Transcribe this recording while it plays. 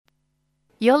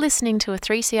You're listening to a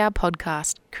 3CR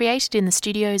podcast created in the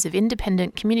studios of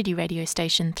independent community radio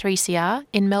station 3CR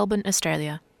in Melbourne,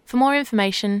 Australia. For more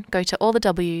information, go to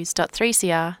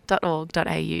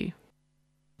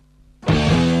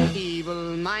allthews.3cr.org.au.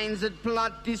 Evil minds that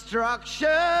plot destruction,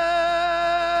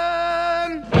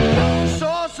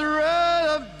 sorcerer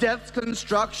of death's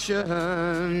construction,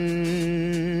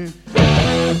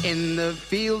 in the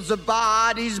fields of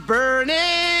bodies burning,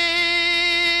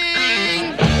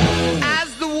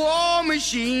 as the war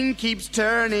machine keeps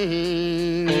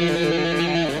turning,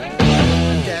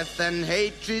 death and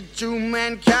hatred to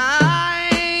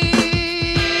mankind,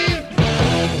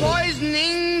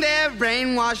 poisoning their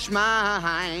brainwashed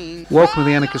mind. Welcome to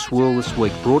the Anarchist World This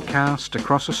Week, broadcast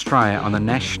across Australia on the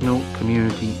National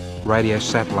Community Radio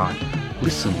Satellite.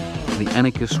 Listen to the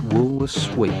Anarchist World This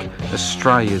Week,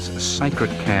 Australia's sacred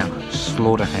cow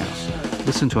slaughterhouse.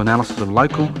 Listen to analysis of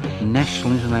local,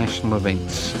 national, international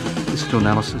events. Listen to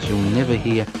analysis you'll never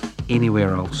hear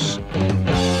anywhere else.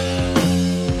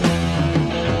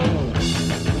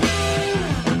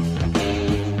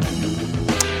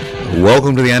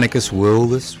 Welcome to the Anarchist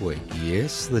World This Week.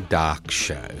 Yes, the dark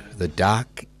show, the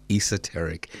dark,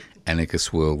 esoteric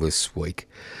Anarchist World This Week.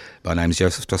 My name is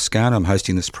Joseph Toscano. I'm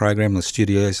hosting this program in the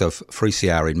studios of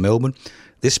 3CR in Melbourne.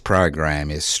 This program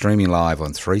is streaming live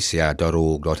on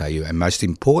 3cr.org.au, and most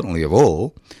importantly of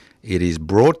all, it is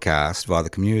broadcast via the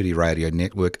Community Radio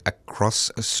Network across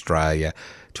Australia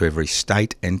to every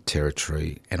state and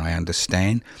territory. And I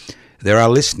understand there are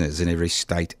listeners in every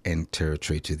state and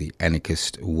territory to the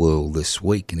Anarchist World This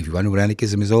Week. And if you wonder what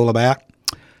anarchism is all about,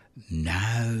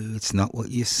 no, it's not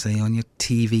what you see on your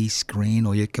TV screen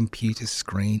or your computer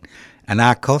screen.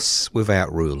 Anarchos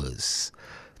without rulers.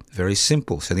 Very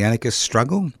simple. So the anarchist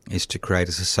struggle is to create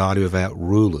a society without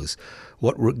rulers.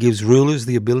 What gives rulers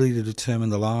the ability to determine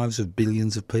the lives of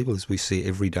billions of people, as we see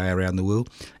every day around the world?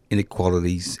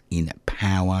 Inequalities in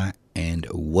power and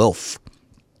wealth.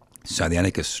 So the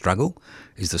anarchist struggle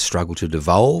is the struggle to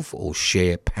devolve or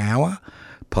share power,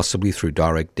 possibly through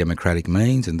direct democratic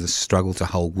means, and the struggle to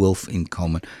hold wealth in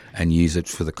common and use it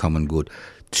for the common good.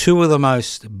 Two of the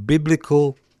most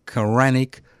biblical,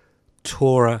 Quranic,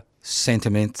 Torah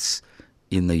sentiments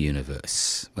in the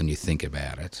universe, when you think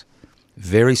about it.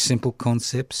 Very simple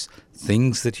concepts,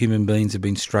 things that human beings have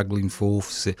been struggling for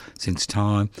since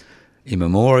time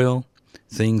immemorial,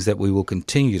 things that we will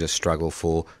continue to struggle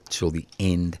for till the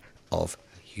end of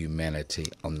humanity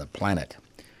on the planet.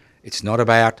 It's not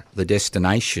about the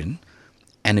destination.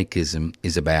 Anarchism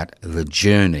is about the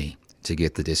journey to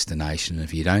get the destination.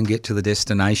 If you don't get to the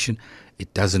destination,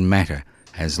 it doesn't matter,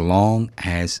 as long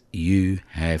as you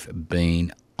have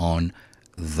been on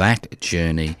that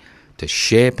journey to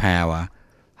share power,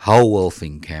 hold wealth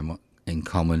in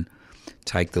common,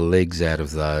 take the legs out of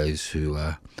those who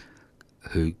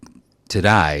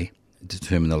today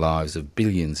determine the lives of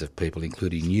billions of people,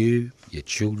 including you, your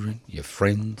children, your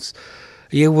friends,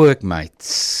 your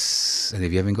workmates, and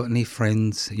if you haven't got any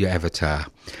friends, your avatar.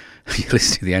 You're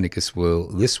listening to the Anarchist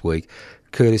World This Week,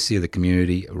 courtesy of the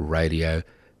Community Radio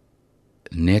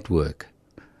Network.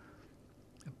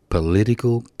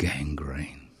 Political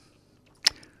gangrene.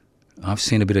 I've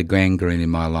seen a bit of gangrene in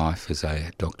my life as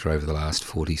a doctor over the last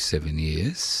 47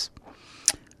 years,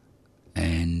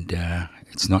 and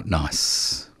it's not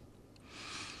nice.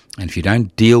 And if you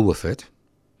don't deal with it,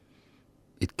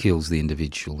 it kills the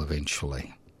individual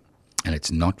eventually. And it's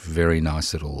not very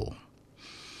nice at all.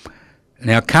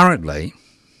 Now, currently,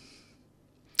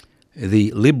 the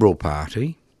Liberal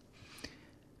Party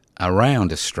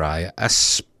around Australia,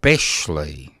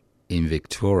 especially in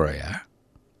Victoria,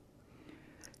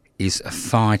 is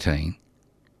fighting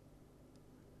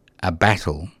a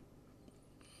battle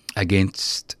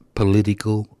against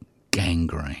political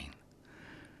gangrene.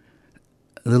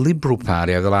 The Liberal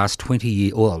Party over the last 20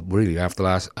 years, or really over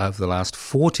the last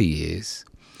 40 years,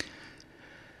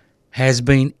 has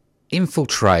been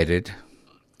infiltrated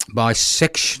by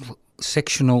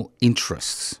sectional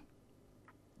interests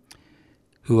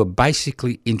who are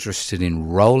basically interested in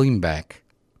rolling back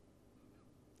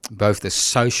both the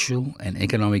social and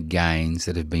economic gains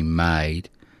that have been made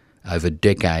over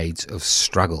decades of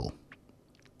struggle.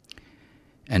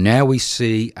 And now we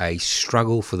see a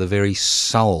struggle for the very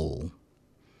soul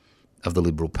of the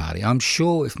Liberal Party. I'm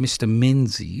sure if Mr.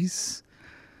 Menzies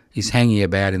is hanging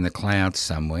about in the clouds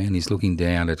somewhere and he's looking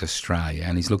down at Australia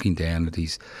and he's looking down at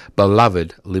his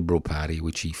beloved Liberal Party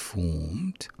which he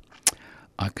formed,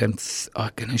 I can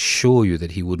assure you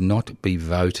that he would not be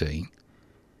voting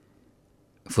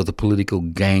for the political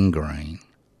gangrene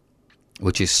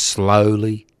which is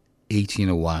slowly eating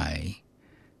away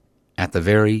at the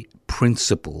very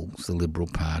principles the Liberal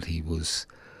Party was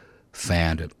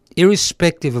founded.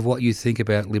 Irrespective of what you think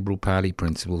about Liberal Party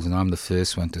principles, and I'm the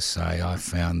first one to say I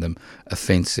found them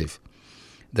offensive,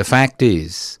 the fact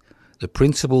is the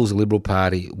principles the Liberal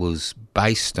Party was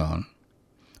based on,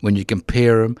 when you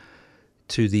compare them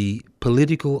to the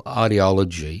political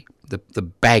ideology, the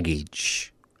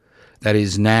baggage that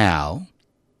is now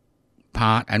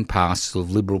part and parcel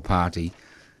of Liberal Party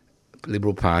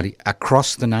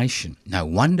across the nation. No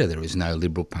wonder there is no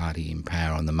Liberal Party in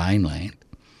power on the mainland.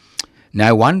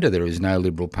 No wonder there is no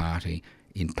Liberal Party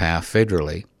in power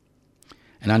federally.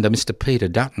 And under Mr. Peter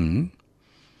Dutton,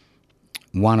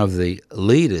 one of the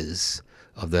leaders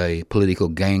of the political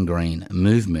gangrene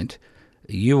movement,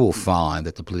 you will find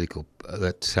that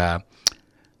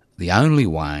the only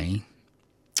way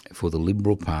for the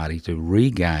Liberal Party to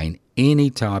regain any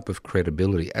type of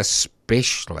credibility,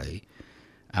 especially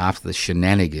after the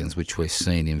shenanigans which we're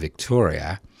seeing in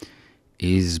Victoria,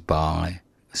 is by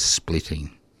splitting.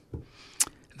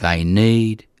 They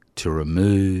need to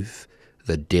remove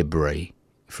the debris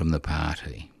from the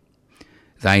party.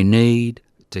 They need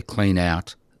to clean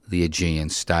out the Aegean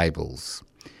stables.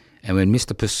 And when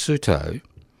Mr. Pasuto,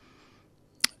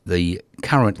 the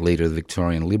current leader of the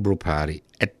Victorian Liberal Party,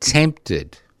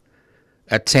 attempted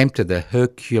the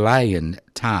Herculean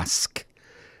task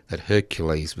that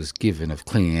Hercules was given of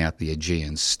cleaning out the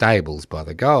Aegean stables by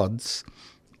the gods,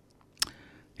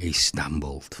 he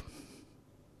stumbled.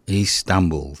 He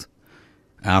stumbled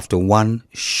after one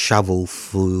shovel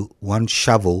full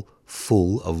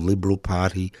of Liberal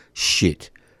Party shit.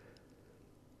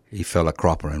 He fell a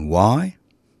cropper. And why?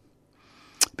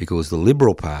 Because the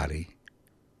Liberal Party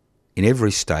in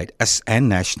every state and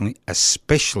nationally,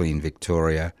 especially in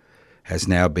Victoria, has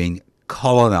now been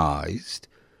colonised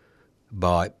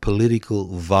by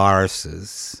political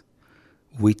viruses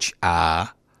which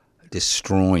are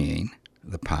destroying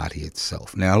the party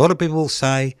itself. Now, a lot of people will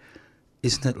say,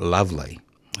 isn't it lovely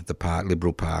that the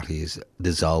Liberal Party is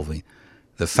dissolving?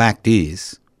 The fact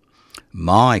is,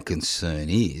 my concern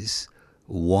is,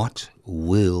 what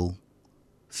will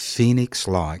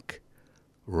Phoenix-like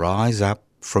rise up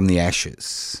from the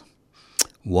ashes?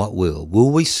 What will?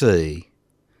 Will we see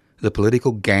the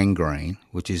political gangrene,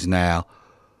 which is now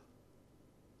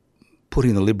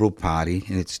putting the Liberal Party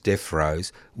in its death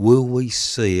throes, will we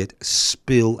see it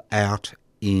spill out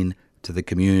into the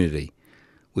community?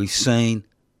 We've seen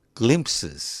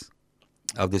glimpses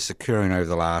of this occurring over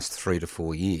the last 3 to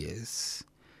 4 years,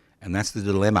 and that's the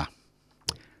dilemma.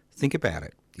 Think about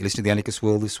it. You listen to the Anarchist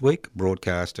World This Week,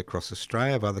 broadcast across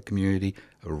Australia of other community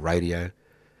radio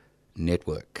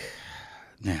network.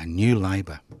 Now, New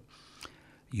Labour.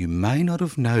 You may not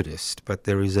have noticed, but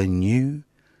there is a new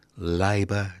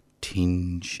Labour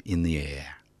tinge in the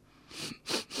air.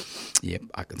 Yep,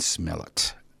 I can smell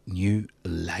it. New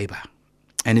Labour.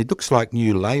 And it looks like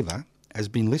New Labour has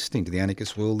been listening to the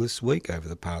Anarchist World This Week over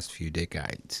the past few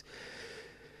decades.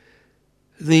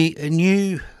 The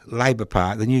new Labor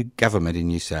Party, the new government in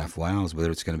New South Wales,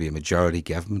 whether it's going to be a majority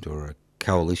government or a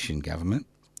coalition government,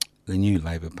 the new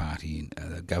Labor Party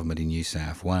government in New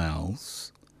South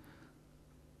Wales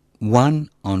won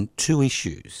on two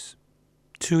issues.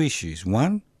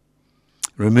 One,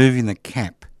 removing the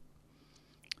cap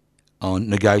on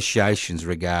negotiations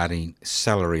regarding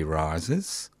salary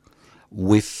rises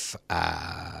with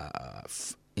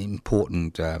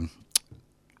important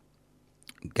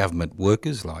government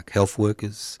workers like health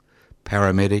workers,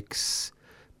 paramedics,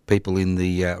 people in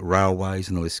the railways,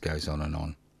 and the list goes on and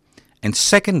on. And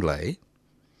secondly,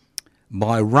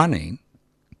 by running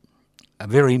a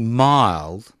very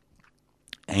mild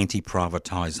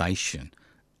anti-privatisation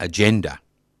agenda,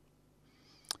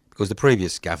 because the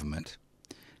previous government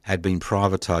had been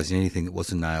privatising anything that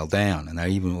wasn't nailed down, and they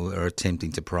even were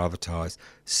attempting to privatise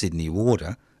Sydney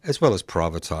Water, as well as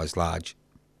privatise large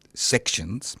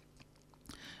sections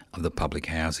of the public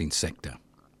housing sector.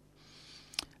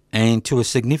 And to a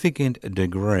significant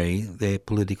degree, their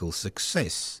political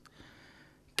success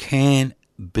can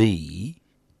be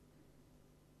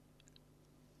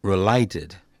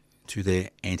related to their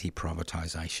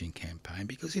anti-privatisation campaign,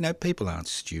 because, people aren't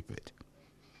stupid.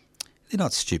 They're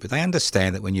not stupid. They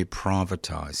understand that when you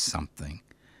privatise something,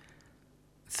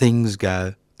 things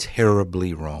go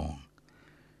terribly wrong.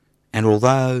 And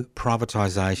although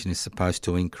privatisation is supposed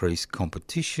to increase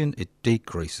competition, it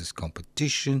decreases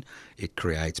competition. It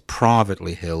creates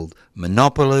privately held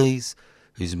monopolies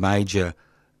whose major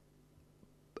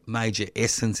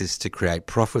essence is to create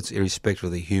profits irrespective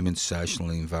of the human, social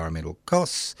and environmental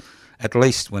costs. At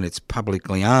least when it's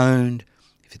publicly owned,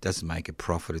 If it doesn't make a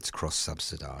profit, it's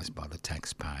cross-subsidised by the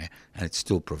taxpayer, and it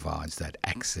still provides that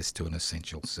access to an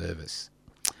essential service.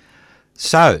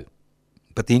 So,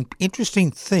 but the interesting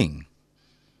thing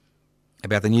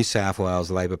about the New South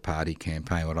Wales Labor Party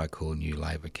campaign, what I call New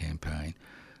Labor campaign,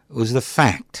 was the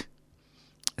fact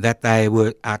that they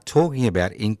are talking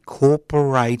about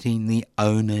incorporating the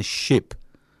ownership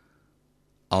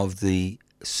of the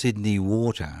Sydney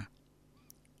Water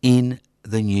in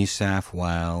the New South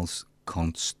Wales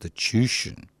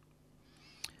Constitution,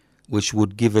 which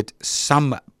would give it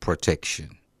some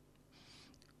protection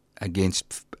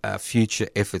against future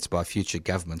efforts by future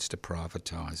governments to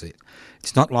privatise it.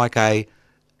 It's not like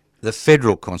the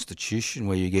federal constitution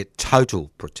where you get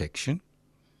total protection,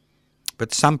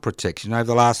 but some protection. Over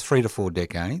the last 3 to 4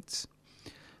 decades,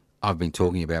 I've been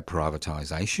talking about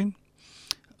privatisation.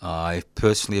 I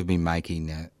personally have been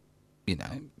making,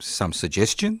 some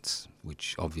suggestions,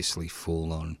 which obviously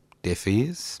fall on deaf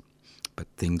ears, but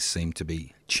things seem to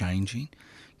be changing.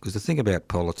 Because the thing about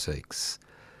politics,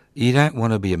 you don't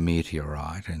want to be a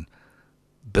meteorite and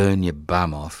burn your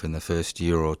bum off in the first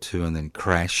year or two and then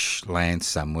crash, land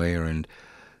somewhere and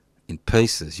in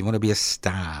pieces. You want to be a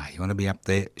star. You want to be up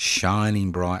there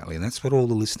shining brightly. And that's what all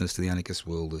the listeners to the Anarchist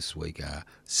World this week are,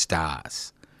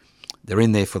 stars. They're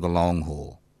in there for the long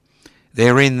haul.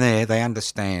 They're in there, they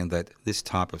understand that this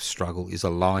type of struggle is a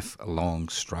lifelong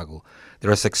struggle.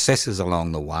 There are successes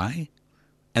along the way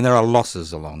and there are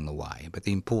losses along the way. But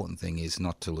the important thing is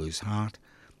not to lose heart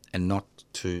and not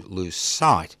to lose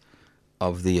sight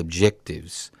of the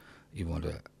objectives you want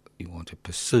to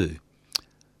pursue.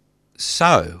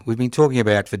 So, we've been talking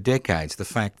about for decades the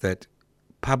fact that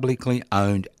publicly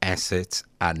owned assets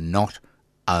are not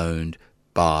owned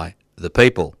by the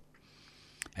people,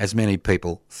 as many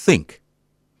people think.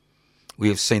 We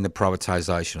have seen the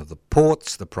privatisation of the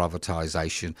ports, the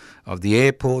privatisation of the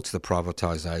airports, the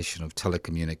privatisation of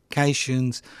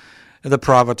telecommunications, the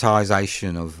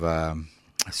privatisation of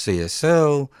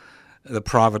CSL, the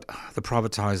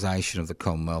privatisation of the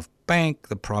Commonwealth Bank,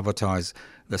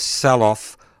 the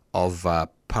sell-off of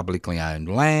publicly owned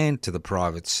land to the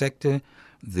private sector,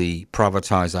 the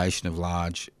privatisation of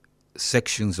large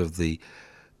sections of the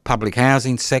public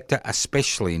housing sector,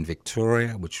 especially in Victoria,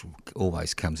 which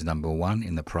always comes number one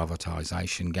in the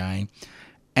privatisation game,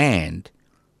 and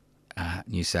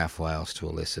New South Wales to a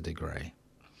lesser degree.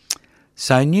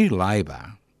 So New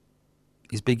Labor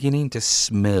is beginning to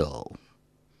smell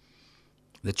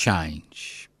the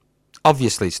change.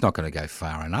 Obviously, it's not going to go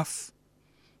far enough,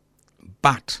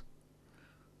 but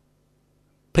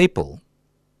people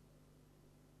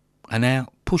are now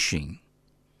pushing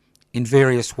in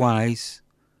various ways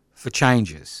for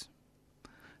changes.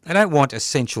 They don't want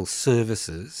essential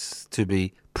services to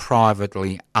be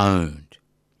privately owned.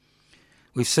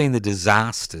 We've seen the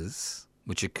disasters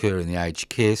which occur in the aged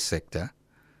care sector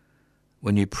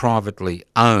when you privately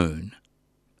own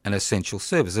an essential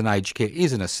service. And aged care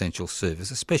is an essential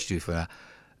service, especially for an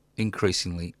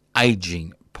increasingly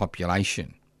ageing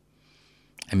population.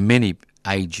 And many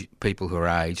people who are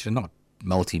aged are not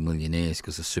multi-millionaires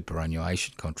because of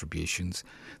superannuation contributions.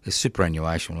 The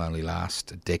superannuation will only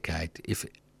last a decade, if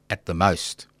at the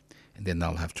most, and then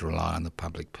they'll have to rely on the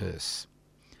public purse.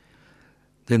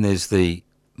 Then there's the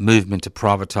movement to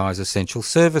privatise essential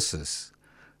services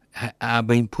are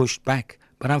being pushed back.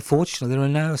 But unfortunately, there are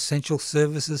no essential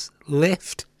services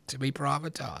left to be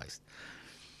privatised.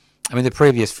 I mean, the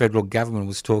previous federal government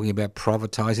was talking about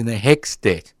privatising the HECS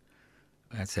debt.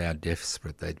 That's how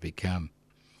desperate they'd become.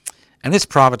 And this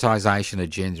privatisation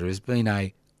agenda has been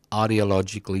a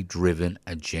ideologically driven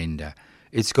agenda.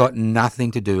 It's got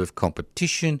nothing to do with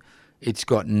competition. It's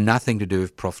got nothing to do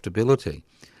with profitability.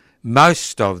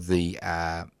 Most of the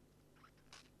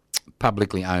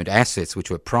publicly owned assets which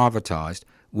were privatised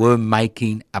were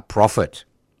making a profit.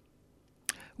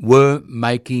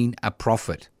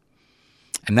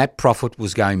 And that profit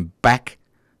was going back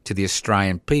to the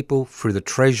Australian people through the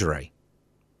Treasury.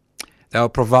 They were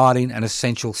providing an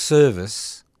essential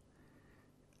service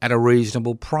at a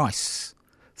reasonable price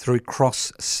through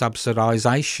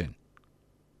cross-subsidisation.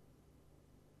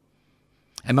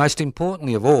 And most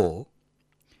importantly of all,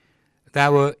 they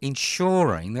were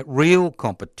ensuring that real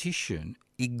competition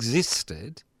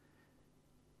existed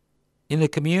in the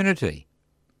community,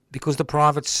 because the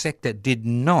private sector did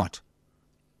not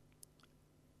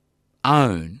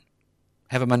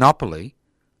have a monopoly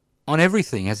on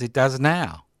everything as it does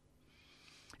now.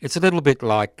 It's a little bit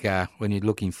like when you're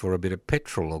looking for a bit of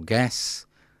petrol or gas.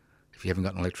 If you haven't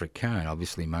got an electric car, and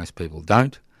obviously most people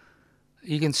don't,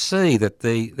 you can see that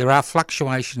there are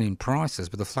fluctuations in prices,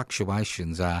 but the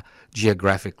fluctuations are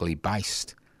geographically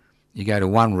based. You go to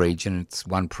one region, it's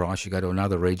one price. You go to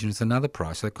another region, it's another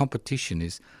price. So the competition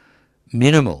is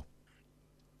minimal.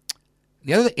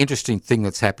 The other interesting thing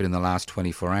that's happened in the last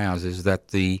 24 hours is that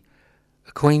the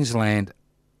Queensland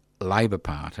Labor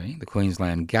Party, the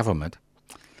Queensland government,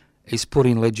 is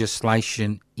putting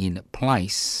legislation in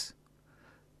place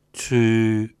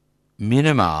to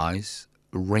minimise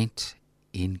rent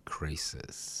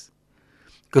increases.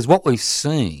 Because what we've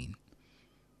seen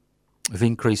of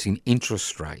increasing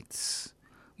interest rates,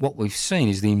 what we've seen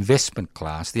is the investment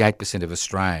class, the 8% of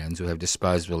Australians who have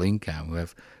disposable income, who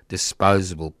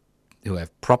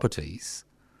have properties,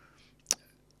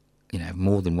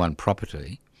 more than one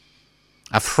property,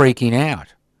 are freaking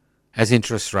out as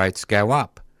interest rates go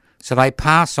up. So they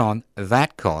pass on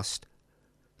that cost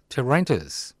to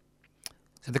renters.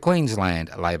 So the Queensland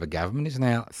Labor government is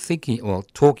now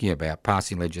talking about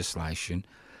passing legislation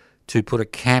to put a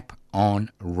cap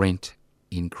on rent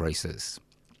increases.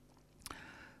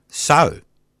 So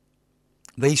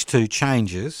these two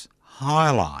changes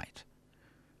highlight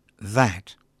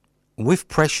that with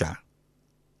pressure,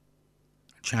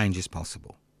 change is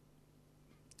possible.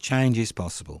 Change is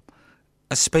possible,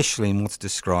 especially in what's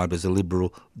described as a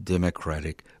liberal,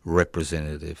 democratic,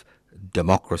 representative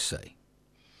democracy.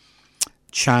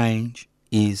 Change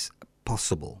is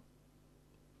possible,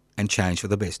 and change for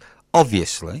the best.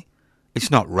 Obviously,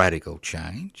 it's not radical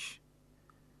change,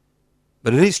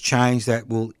 but it is change that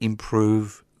will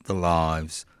improve the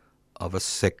lives of a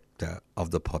sector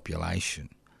of the population.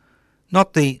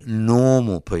 Not the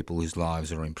normal people whose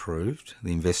lives are improved,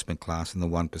 the investment class and the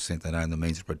 1% that own the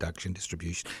means of production,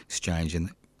 distribution, exchange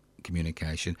and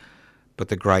communication, but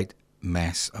the great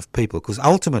mass of people. Because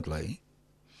ultimately,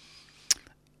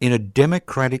 in a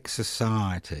democratic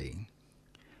society,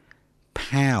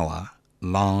 power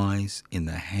lies in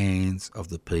the hands of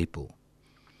the people.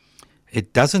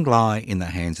 It doesn't lie in the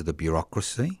hands of the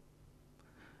bureaucracy.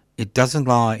 It doesn't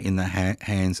lie in the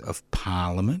hands of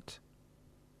Parliament.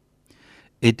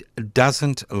 It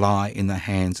doesn't lie in the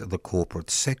hands of the corporate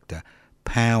sector.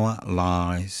 Power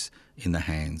lies in the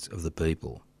hands of the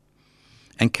people.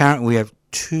 And currently we have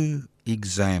two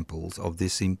examples of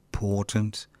this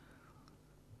important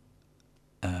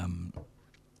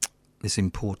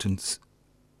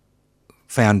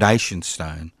foundation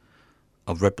stone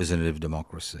of representative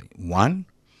democracy. One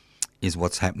is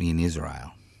what's happening in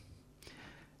Israel.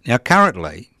 Now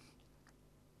currently,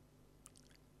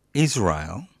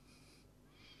 Israel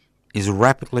is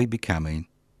rapidly becoming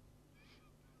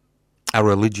a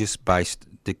religious-based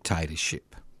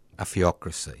dictatorship, a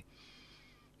theocracy.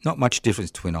 Not much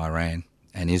difference between Iran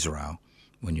and Israel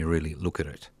when you really look at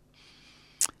it.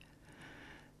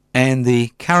 And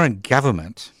the current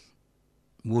government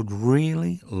would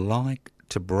really like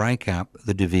to break up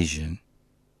the division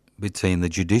between the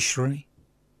judiciary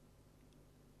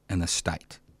and the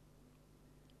state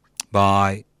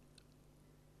by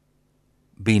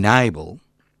being able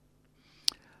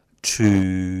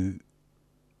to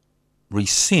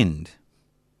rescind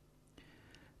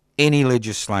any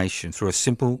legislation through a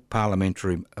simple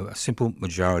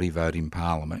majority vote in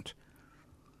Parliament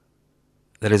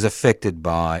that is affected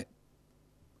by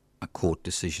a court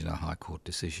decision, a High Court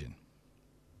decision.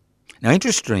 Now,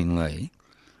 interestingly,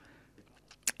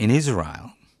 in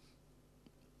Israel,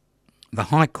 the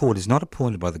High Court is not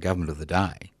appointed by the government of the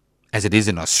day, as it is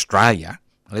in Australia.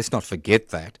 Let's not forget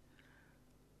that.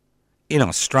 In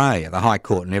Australia, the High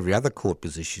Court and every other court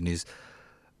position is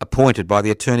appointed by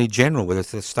the Attorney General, whether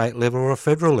it's at a state level or a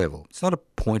federal level. It's not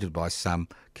appointed by some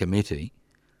committee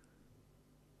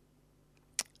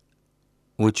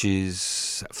which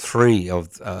is free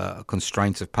of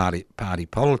constraints of party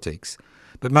politics.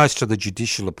 But most of the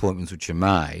judicial appointments which are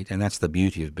made, and that's the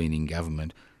beauty of being in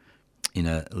government in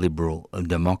a liberal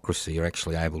democracy, are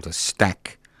actually able to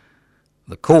stack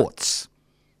the courts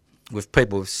with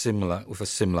people with a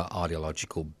similar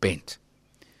ideological bent.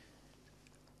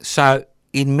 So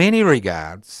in many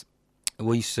regards,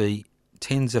 we see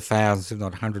tens of thousands, if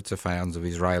not hundreds of thousands of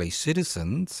Israeli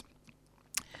citizens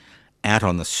out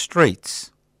on the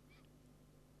streets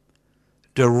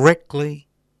directly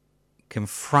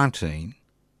confronting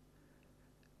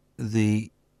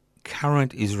the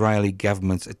current Israeli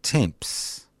government's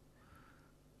attempts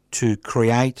to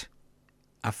create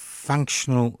a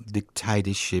functional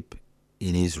dictatorship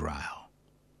in Israel.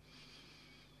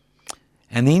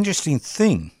 And the interesting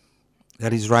thing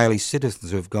that Israeli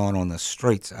citizens who have gone on the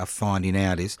streets are finding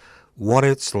out is what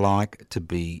it's like to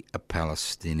be a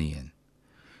Palestinian.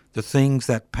 The things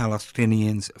that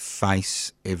Palestinians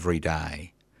face every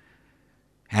day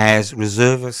as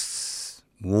reservists,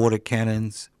 water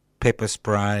cannons, pepper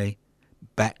spray,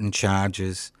 baton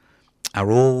charges,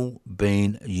 are all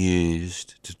being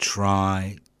used to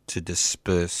try to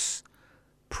disperse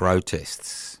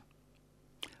protests.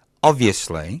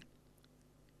 Obviously,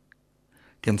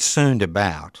 concerned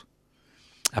about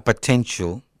a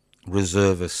potential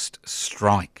reservist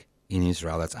strike in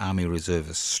Israel, that's army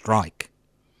reservist strike.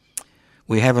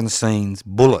 We haven't seen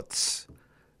bullets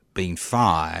being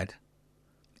fired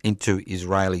into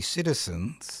Israeli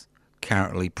citizens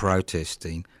currently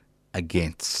protesting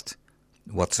against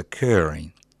what's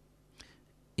occurring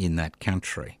in that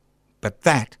country. But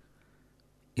that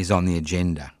is on the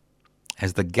agenda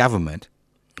as the government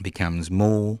becomes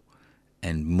more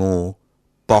and more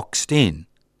boxed in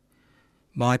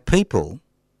by people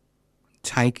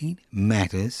taking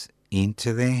matters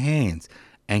into their hands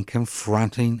and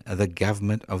confronting the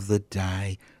government of the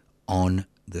day on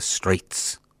the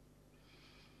streets.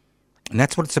 And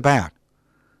that's what it's about.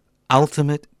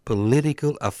 Ultimate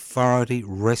political authority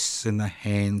rests in the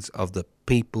hands of the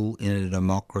people in a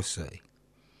democracy.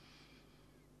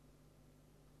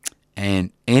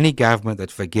 And any government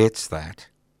that forgets that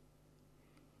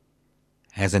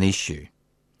has an issue.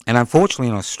 And unfortunately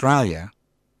in Australia,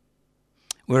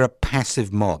 we're a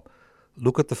passive mob.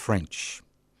 Look at the French.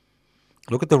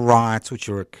 Look at the riots which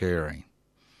are occurring.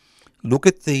 Look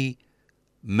at the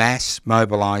mass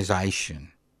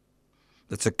mobilisation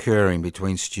that's occurring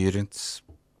between students,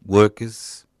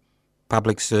 workers,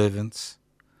 public servants,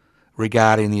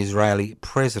 regarding the Israeli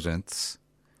president's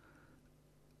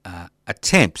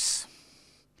attempts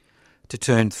to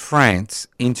turn France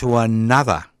into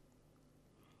another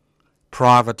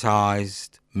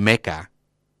privatised mecca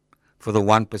for the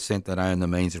 1% that own the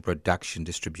means of production,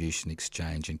 distribution,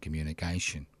 exchange and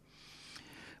communication.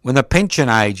 When the pension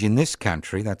age in this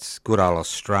country, that's good old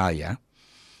Australia,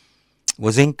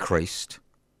 was increased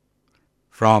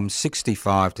from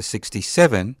 65 to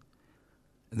 67,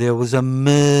 there was a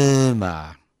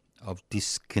murmur of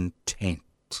discontent,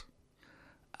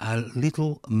 a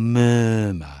little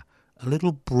murmur, a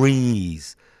little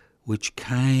breeze which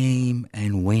came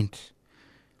and went,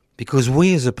 because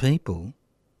we as a people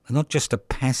are not just a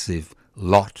passive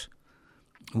lot.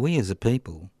 We as a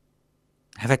people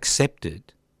have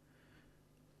accepted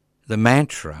the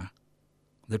mantra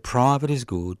that private is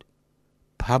good,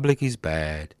 public is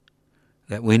bad,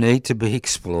 that we need to be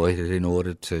exploited in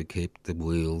order to keep the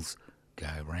wheels go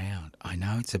round. I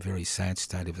know it's a very sad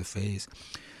state of affairs.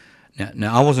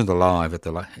 Now I wasn't alive at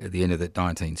the end of the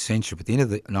 19th century, but at the end of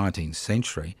the 19th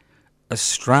century,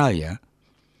 Australia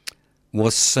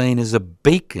was seen as a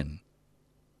beacon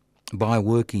by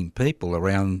working people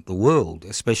around the world,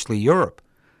 especially Europe,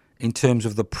 in terms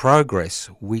of the progress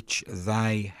which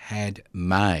they had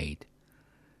made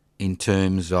in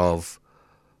terms of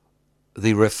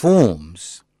the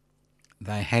reforms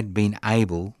they had been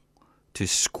able to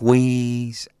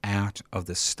squeeze out of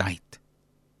the state.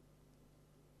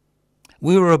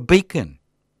 We were a beacon.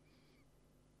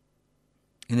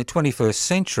 In the 21st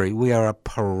century, we are a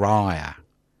pariah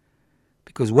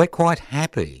because we're quite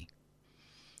happy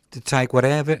to take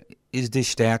whatever is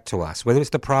dished out to us, whether it's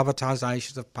the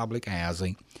privatisation of public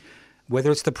housing,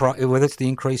 whether it's the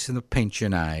increase in the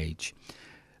pension age,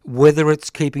 whether it's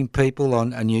keeping people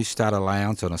on a New Start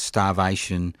allowance, on a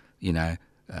starvation,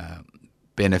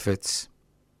 benefits,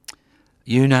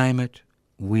 you name it,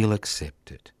 we'll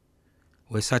accept it.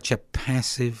 We're such a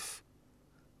passive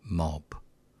mob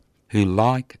who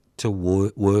like to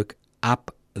work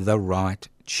up the right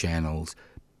channels,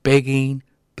 begging,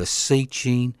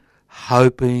 beseeching,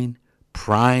 hoping,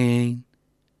 praying.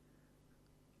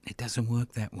 It doesn't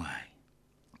work that way.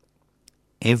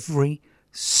 Every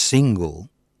single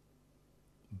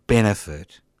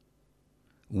benefit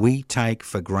we take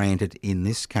for granted in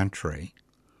this country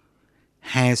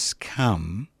has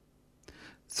come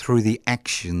through the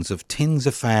actions of tens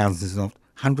of thousands, not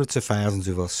hundreds of thousands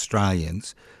of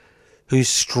Australians who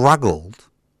struggled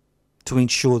to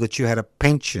ensure that you had a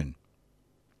pension,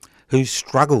 who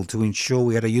struggled to ensure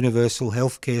we had a universal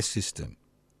healthcare system,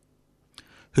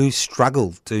 who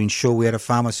struggled to ensure we had a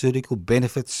pharmaceutical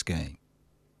benefit scheme,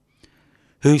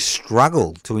 who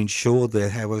struggled to ensure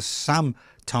that there was some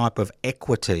type of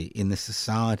equity in the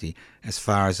society as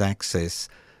far as access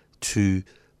to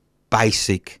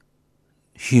basic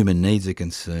human needs are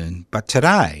concerned. But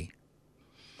today,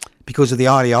 because of the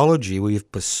ideology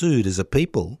we've pursued as a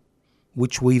people,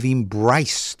 which we've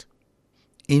embraced,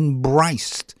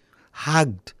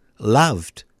 hugged,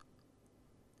 loved,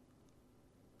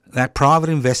 that private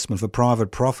investment for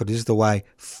private profit is the way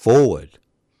forward,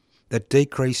 that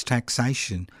decreased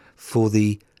taxation for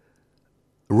the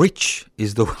rich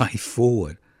is the way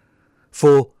forward,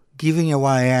 for giving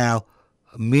away our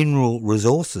mineral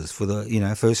resources for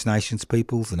the, First Nations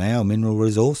peoples and our mineral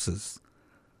resources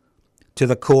to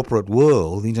the corporate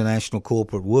world, the international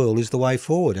corporate world, is the way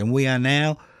forward. And we are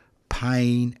now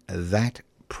paying that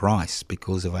price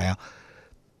because of our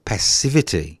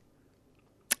passivity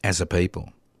as a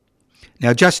people.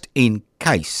 Now, just in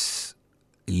case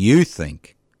you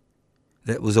think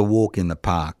that was a walk in the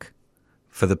park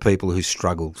for the people who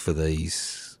struggled for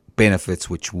these benefits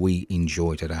which we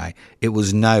enjoy today, it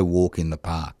was no walk in the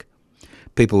park.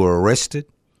 People were arrested,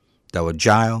 they were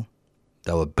jailed,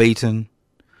 they were beaten,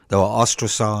 they were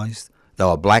ostracised, they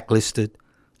were blacklisted,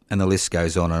 and the list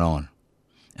goes on and on.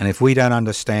 And if we don't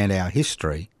understand our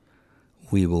history,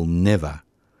 we will never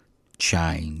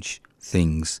change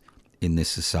things in this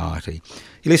society.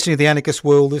 You're listening to The Anarchist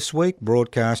World This Week,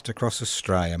 broadcast across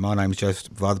Australia. My name's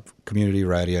Joseph, via the Community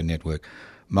Radio Network.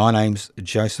 My name's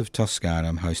Joseph Toscano.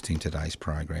 I'm hosting today's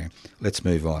program. Let's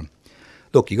move on.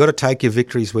 Look, you've got to take your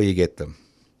victories where you get them.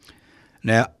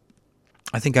 Now,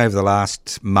 I think over the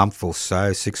last month or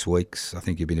so, 6 weeks, I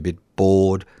think you've been a bit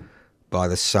bored by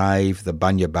the Save the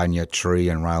Bunya Tree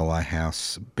and Railway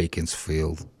House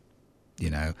Beaconsfield,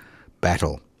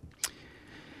 battle.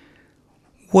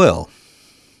 Well,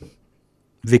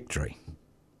 victory.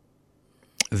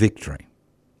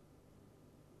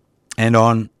 And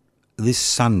on this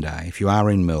Sunday, if you are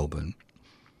in Melbourne,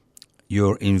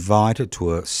 you're invited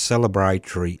to a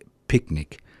celebratory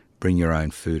picnic. Bring your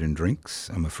own food and drinks,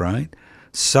 I'm afraid.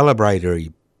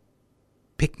 Celebratory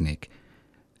picnic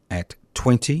at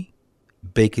 20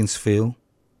 Beaconsfield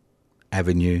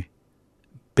Avenue,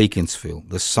 Beaconsfield,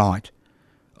 the site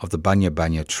of the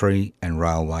Bunya Tree and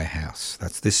Railway House.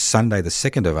 That's this Sunday, the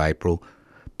 2nd of April,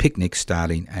 picnic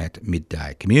starting at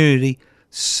midday. Community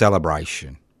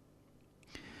celebration.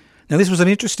 Now, this was an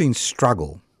interesting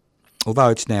struggle. Although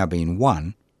it's now been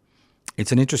won,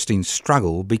 it's an interesting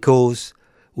struggle because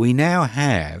we now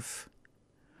have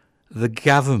the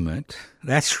government,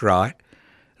 that's right,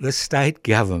 the state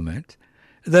government,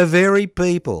 the very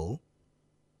people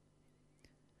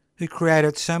who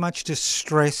created so much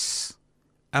distress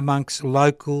amongst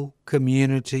local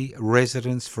community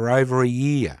residents for over a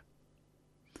year,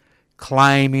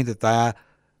 claiming that they are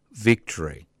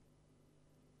victory.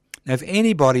 Now, if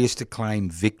anybody is to claim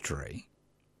victory,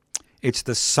 it's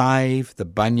the Save the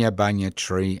Bunya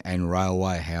Tree and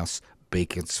Railway House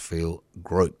Beaconsfield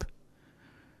group.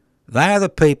 They are the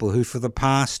people who for the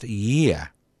past year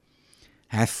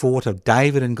have fought a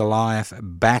David and Goliath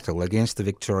battle against the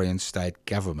Victorian state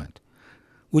government,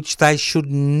 which they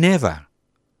should never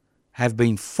have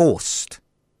been forced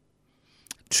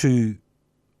to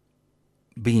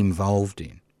be involved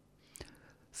in.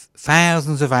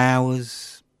 Thousands of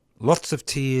hours, lots of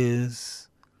tears,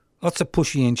 lots of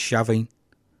pushing and shoving,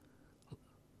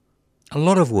 a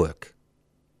lot of work.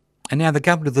 And now the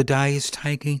government of the day is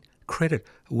taking credit.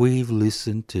 We've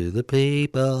listened to the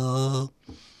people.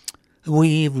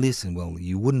 We've listened. Well,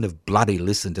 you wouldn't have bloody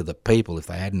listened to the people if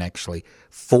they hadn't actually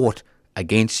fought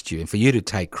against you. And for you to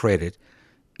take credit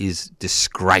is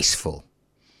disgraceful.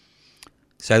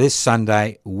 So this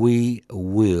Sunday we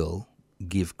will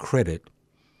give credit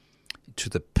to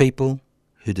the people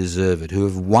who deserve it, who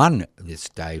have won this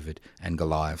David and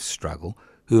Goliath struggle,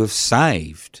 who have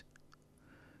saved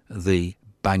the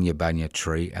Bunya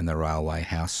Tree and the Railway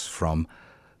House from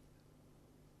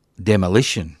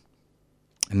demolition.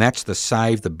 And that's the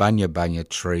Save the Bunya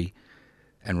Tree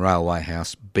and Railway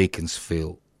House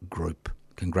Beaconsfield group.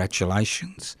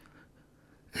 Congratulations.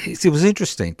 It was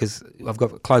interesting because I've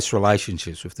got close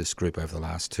relationships with this group over the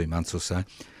last 2 months or so.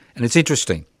 And it's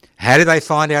interesting. How did they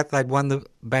find out they'd won the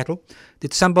battle?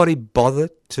 Did somebody bother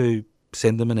to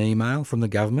send them an email from the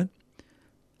government?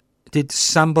 Did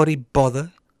somebody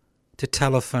bother to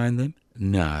telephone them?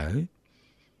 No.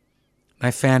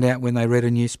 They found out when they read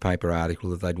a newspaper article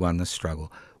that they'd won the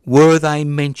struggle. Were they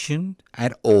mentioned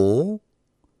at all?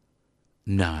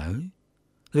 No.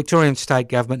 The Victorian state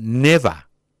government never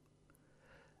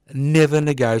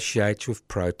negotiates with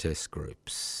protest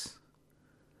groups.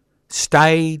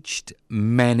 Staged,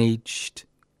 managed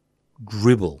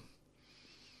dribble.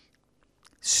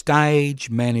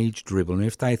 Stage-managed dribble. And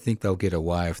if they think they'll get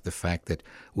away with the fact that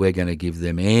we're going to give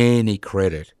them any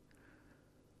credit.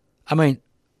 I mean,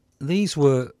 this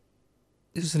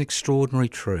is an extraordinary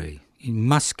tree. It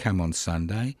must come on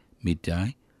Sunday,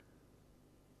 midday,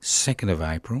 2nd of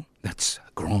April. That's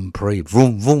Grand Prix,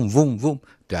 vroom, vroom, vroom, vroom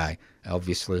day.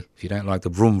 Obviously, if you don't like the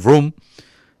vroom, vroom,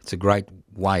 it's a great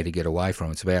way to get away from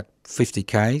it. It's about 50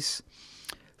 k's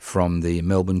from the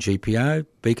Melbourne GPO,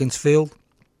 Beaconsfield.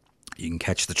 You can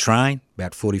catch the train,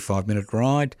 about 45-minute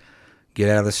ride, get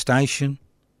out of the station,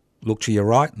 look to your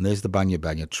right and there's the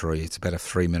Bunya tree. It's about a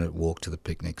 3-minute walk to the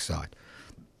picnic site.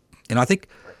 And I think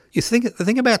the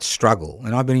thing about struggle,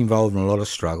 and I've been involved in a lot of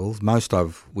struggles, most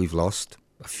we've lost,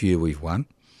 a few we've won.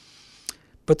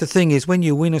 But the thing is, when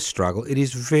you win a struggle, it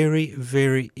is very,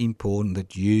 very important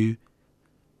that you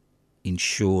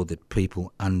ensure that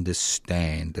people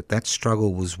understand that that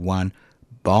struggle was won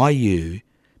by you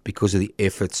because of the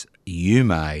efforts you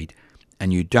made,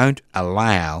 and you don't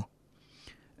allow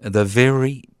the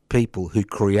very people who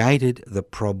created the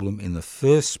problem in the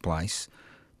first place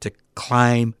to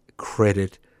claim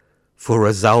credit for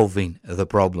resolving the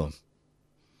problem.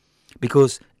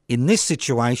 Because in this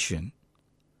situation,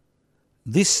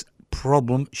 this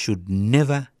problem should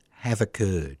never have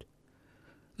occurred.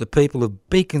 The people of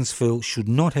Beaconsfield should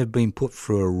not have been put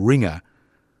through a ringer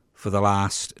for the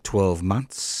last 12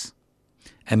 months.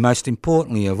 And most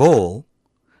importantly of all,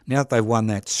 now that they've won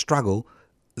that struggle,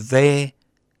 their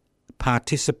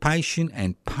participation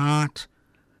and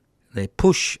their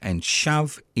push and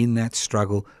shove in that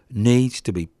struggle needs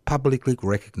to be publicly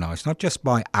recognised, not just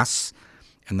by us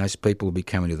and those people who will be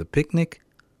coming to the picnic,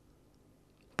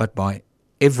 but by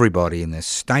everybody in the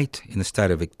state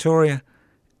of Victoria,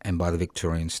 and by the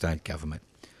Victorian state government.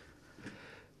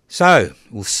 So,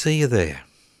 we'll see you there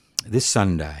this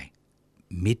Sunday,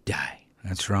 midday.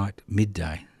 That's right,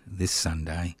 midday this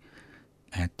Sunday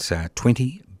at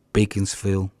 20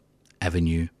 Beaconsfield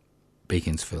Avenue,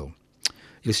 Beaconsfield. You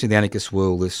listen to the Anarchist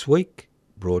World this week,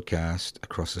 broadcast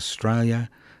across Australia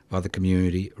by the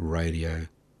Community Radio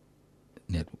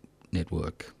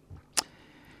Network.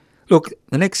 Look,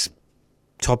 the next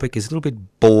topic is a little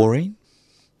bit boring.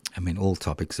 I mean, all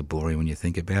topics are boring when you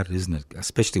think about it, isn't it?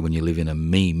 Especially when you live in a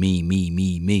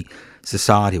me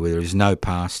society where there is no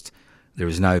past, there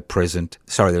is no present.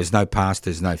 Sorry, there is no past,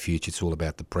 there's no future. It's all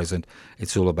about the present.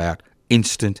 It's all about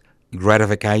instant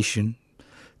gratification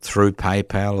through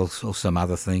PayPal or some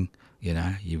other thing. You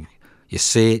know, you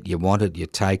see it, you want it, you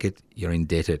take it, you're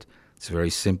indebted. It's very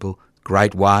simple.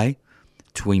 Great way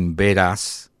to embed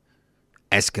us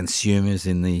as consumers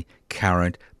in the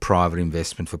current private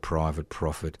investment for private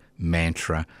profit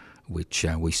mantra, which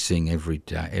we sing every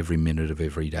day, every minute of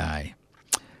every day.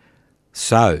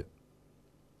 So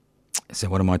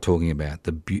what am I talking about?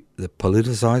 The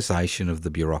politicisation of the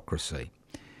bureaucracy.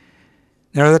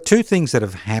 Now, there are two things that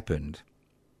have happened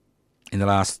in the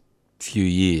last few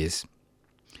years.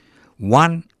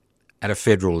 One at a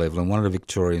federal level and one at a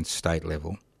Victorian state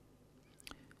level,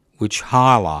 which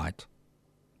highlight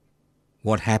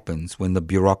what happens when the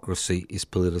bureaucracy is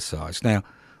politicised. Now,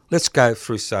 let's go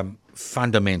through some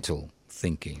fundamental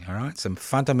thinking, all right? Some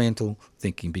fundamental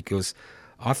thinking, because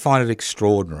I find it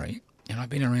extraordinary, and I've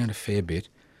been around a fair bit,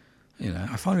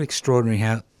 I find it extraordinary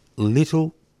how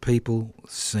little people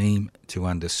seem to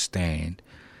understand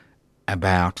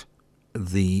about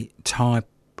the type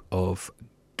of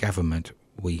government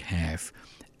we have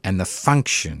and the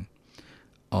function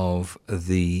of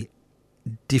the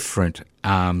different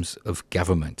arms of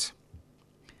government.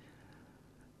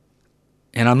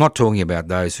 And I'm not talking about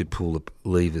those who pull the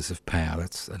levers of power.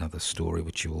 That's another story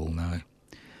which you all know.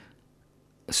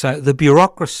 So the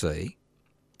bureaucracy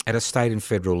at a state and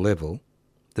federal level,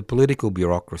 the political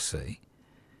bureaucracy,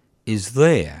 is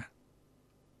there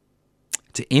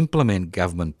to implement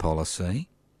government policy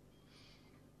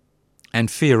and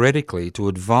theoretically to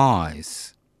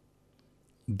advise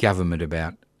government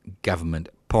about government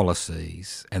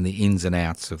policies and the ins and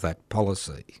outs of that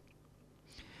policy.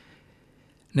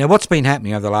 Now, what's been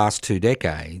happening over the last 2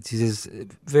 decades is as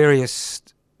various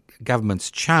governments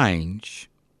change,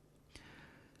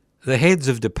 the heads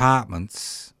of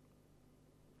departments,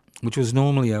 which was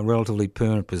normally a relatively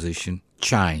permanent position,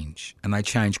 change, and they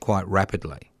change quite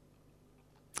rapidly.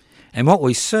 And what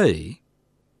we see,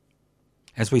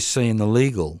 as we see in the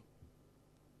legal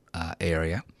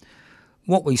area,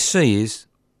 what we see is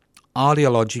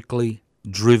ideologically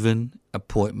driven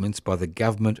appointments by the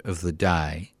government of the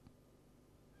day,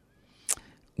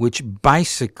 which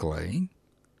basically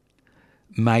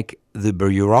make the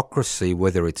bureaucracy,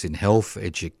 whether it's in health,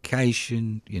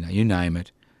 education, you name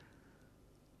it,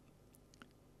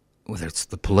 whether it's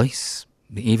the police,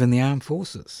 even the armed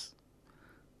forces,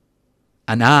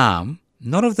 an arm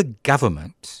not of the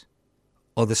government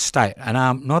or the state, an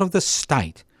arm not of the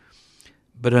state,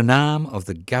 but an arm of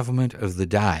the government of the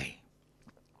day.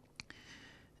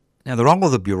 Now, the role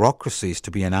of the bureaucracy is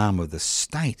to be an arm of the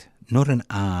state, not an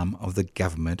arm of the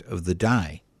government of the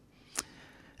day.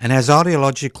 And as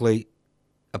ideologically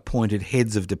appointed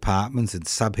heads of departments and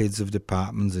subheads of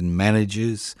departments and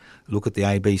managers, look at the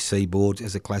ABC boards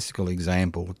as a classical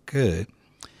example, occur,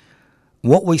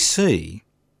 what we see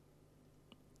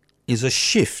is a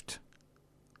shift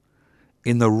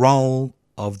in the role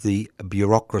of the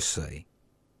bureaucracy,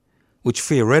 which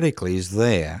theoretically is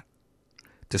there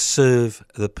to serve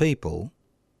the people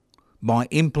by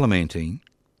implementing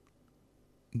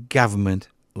government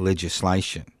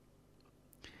legislation.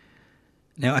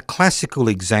 Now, a classical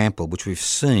example, which we've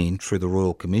seen through the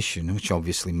Royal Commission, which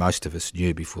obviously most of us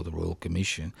knew before the Royal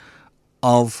Commission,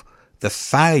 of the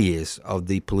failures of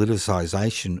the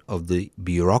politicisation of the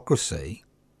bureaucracy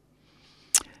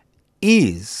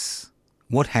is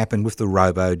what happened with the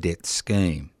robo-debt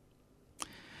scheme.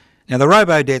 Now, the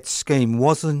robo-debt scheme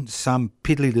wasn't some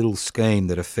piddly little scheme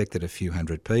that affected a few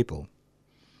hundred people.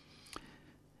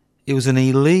 It was an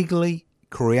illegally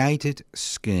created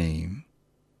scheme,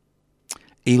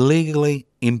 illegally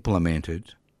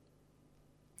implemented.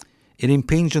 It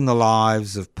impinged on the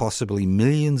lives of possibly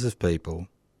millions of people,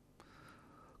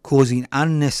 causing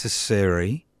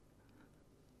unnecessary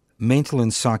mental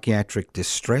and psychiatric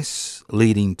distress,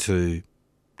 leading to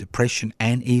depression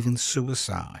and even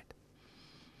suicide.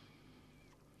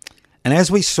 And as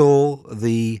we saw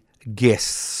the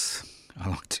guests, I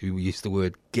like to use the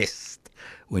word guest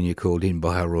when you're called in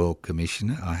by a Royal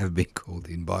Commissioner. I have been called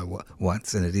in by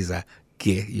once, and it is a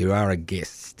guest. You are a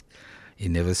guest. You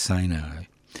never say no.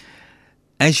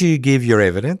 As you give your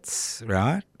evidence,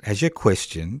 right, as you're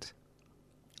questioned,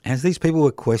 as these people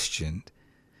were questioned,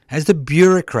 as the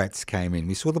bureaucrats came in,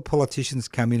 we saw the politicians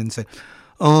come in and say,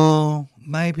 oh,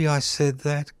 maybe I said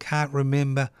that, can't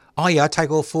remember. Oh yeah, I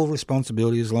take all full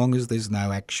responsibility as long as there's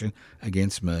no action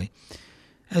against me.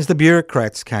 As the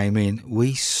bureaucrats came in,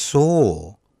 we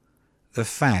saw the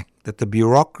fact that the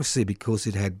bureaucracy, because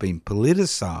it had been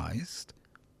politicised,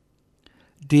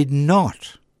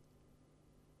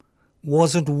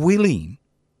 wasn't willing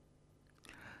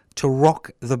to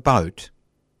rock the boat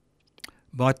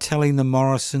by telling the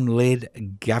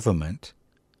Morrison-led government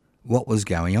what was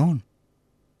going on.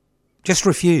 Just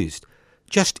refused.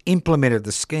 Just implemented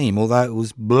the scheme, although it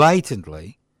was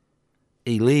blatantly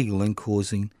illegal and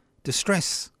causing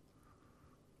distress.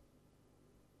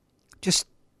 Just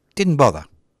didn't bother.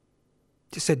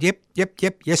 Just said, yep,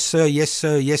 yes sir, yes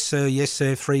sir, yes sir, yes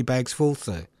sir, 3 bags full,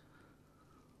 sir.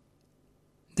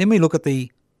 Then we look at the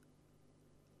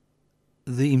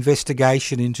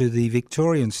investigation into the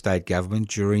Victorian state government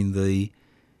during the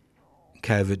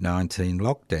COVID-19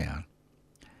 lockdown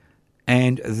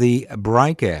and the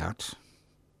breakout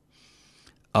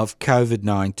of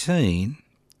COVID-19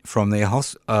 from their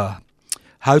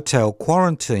hotel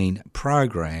quarantine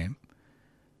program,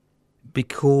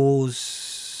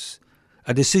 because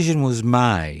a decision was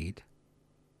made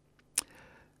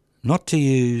not to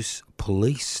use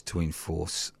police to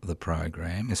enforce the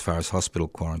program as far as hospital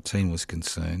quarantine was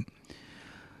concerned,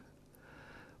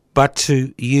 but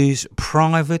to use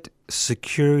private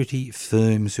security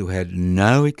firms who had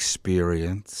no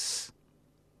experience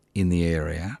in the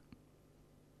area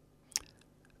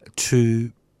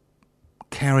to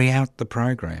carry out the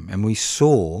program. And we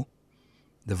saw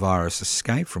the virus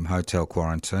escape from hotel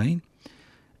quarantine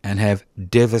and have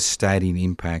devastating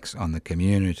impacts on the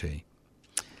community.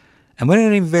 And when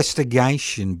an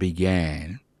investigation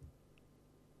began,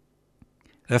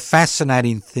 the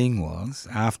fascinating thing was,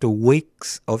 after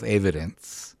weeks of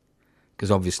evidence, because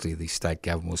obviously the state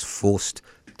government was forced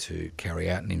to carry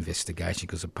out an investigation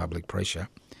because of public pressure,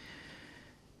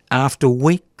 after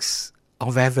weeks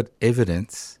of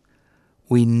evidence,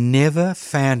 we never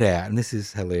found out, and this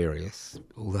is hilarious,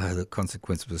 although the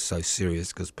consequences were so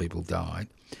serious because people died,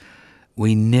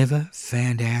 we never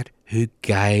found out who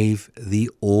gave the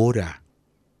order.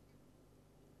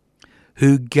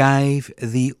 Who gave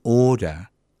the order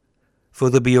for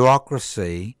the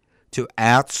bureaucracy to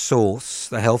outsource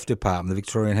the health department, the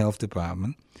Victorian Health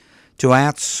Department, to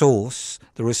outsource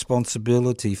the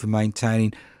responsibility for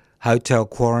maintaining hotel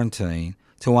quarantine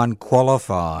to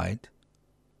unqualified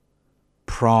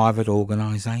private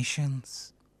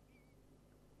organisations.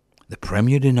 The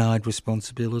Premier denied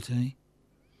responsibility.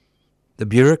 The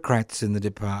bureaucrats in the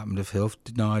Department of Health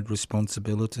denied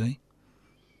responsibility.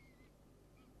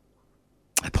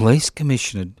 A police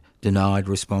commissioner denied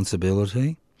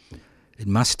responsibility. It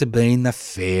must have been the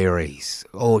fairies.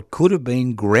 Or it could have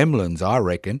been gremlins, I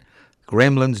reckon.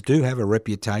 Gremlins do have a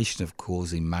reputation of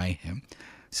causing mayhem.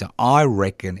 So I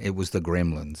reckon it was the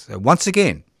gremlins. Once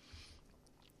again,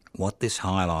 what this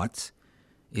highlights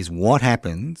is what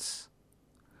happens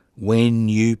when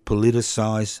you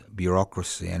politicise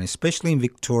bureaucracy, and especially in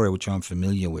Victoria, which I'm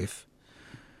familiar with,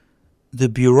 the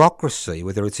bureaucracy,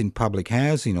 whether it's in public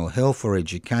housing or health or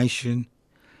education,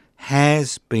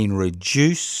 has been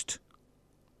reduced,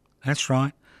 that's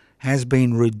right, has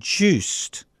been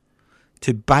reduced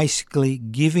to basically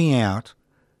giving out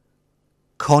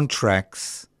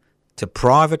contracts to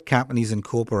private companies and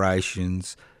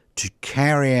corporations to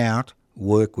carry out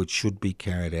work which should be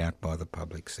carried out by the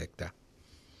public sector.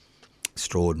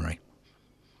 Extraordinary.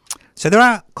 So there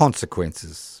are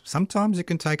consequences. Sometimes it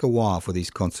can take a while for these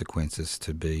consequences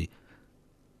to be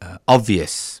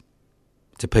obvious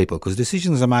to people because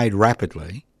decisions are made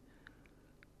rapidly,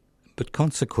 but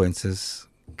consequences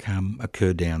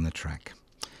occur down the track.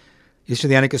 This is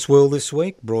the Anarchist World this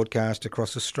week, broadcast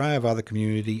across Australia via the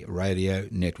Community Radio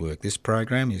Network. This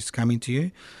program is coming to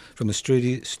you from the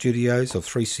studios of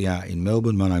 3CR in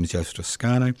Melbourne. My name is Joseph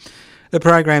Toscano. The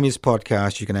program is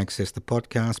podcast. You can access the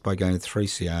podcast by going to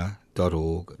 3cr.org.au.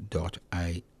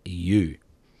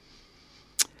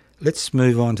 Let's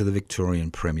move on to the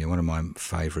Victorian Premier, one of my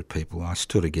favourite people. I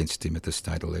stood against him at the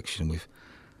state election with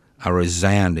a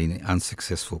resounding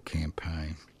unsuccessful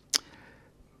campaign.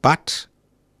 But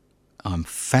I'm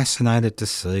fascinated to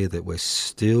see that we're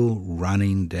still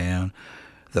running down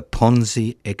the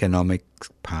Ponsy economic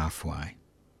pathway.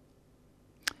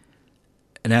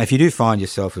 Now, if you do find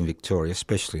yourself in Victoria,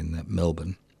 especially in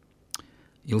Melbourne,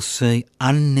 you'll see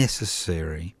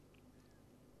unnecessary,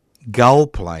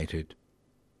 gold-plated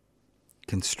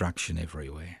construction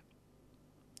everywhere.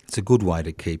 It's a good way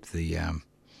to keep the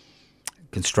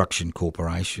construction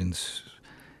corporations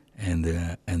and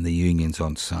the unions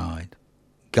on side.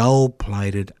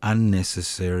 Gold-plated,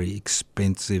 unnecessary,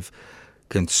 expensive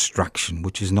construction,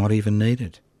 which is not even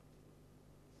needed.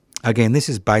 Again, this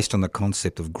is based on the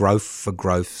concept of growth for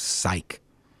growth's sake.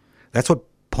 That's what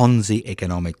Ponsy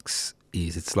economics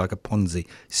is. It's like a Ponsy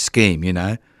scheme, you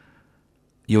know.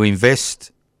 You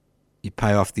invest, you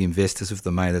pay off the investors with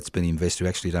the money that's been invested who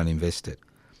actually don't invest it.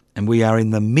 And we are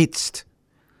in the midst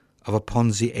of a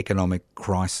Ponsy economic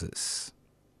crisis,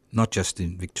 not just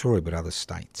in Victoria but other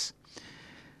states.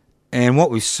 And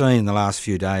what we've seen in the last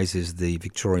few days is the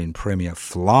Victorian Premier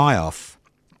fly off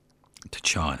to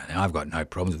China. Now, I've got no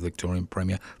problems with the Victorian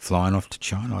Premier flying off to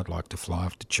China. I'd like to fly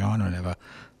off to China and have a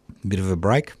bit of a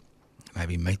break,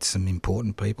 maybe meet some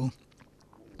important people.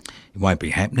 It won't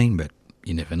be happening, but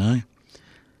you never know.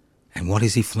 And what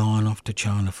is he flying off to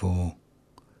China for?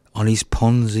 On his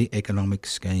Ponsy economic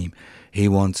scheme. He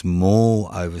wants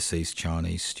more overseas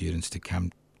Chinese students to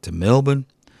come to Melbourne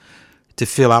to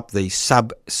fill up the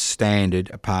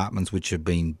substandard apartments which have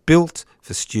been built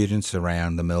for students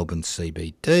around the Melbourne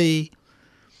CBD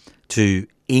to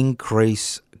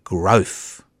increase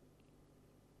growth.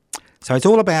 So it's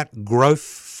all about growth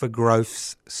for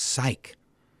growth's sake.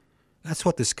 That's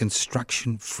what this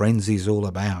construction frenzy is all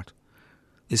about.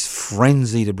 This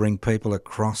frenzy to bring people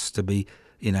across to be,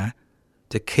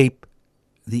 to keep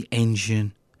the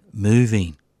engine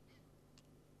moving.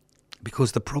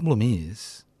 Because the problem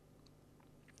is,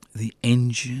 the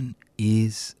engine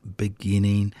is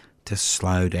beginning to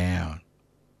slow down.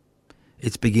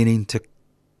 It's beginning to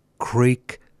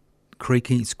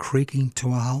it's creaking to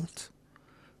a halt,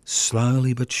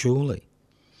 slowly but surely.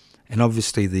 And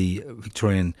obviously the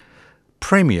Victorian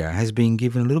Premier has been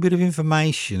given a little bit of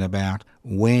information about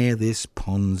where this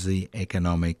Ponsy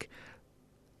economic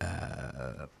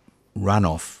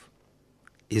runoff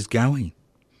is going.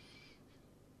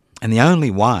 And the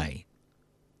only way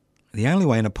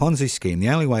in a Ponsy scheme, the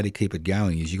only way to keep it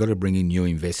going is you've got to bring in new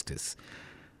investors.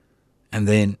 And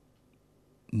then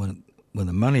when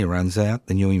the money runs out,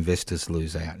 the new investors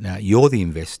lose out. Now, you're the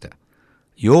investor.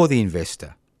 You're the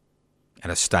investor at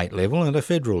a state level and a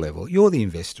federal level. You're the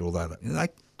investor, although they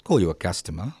call you a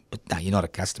customer. But no, you're not a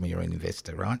customer, you're an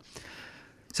investor, right?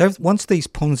 So once these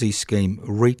Ponsy schemes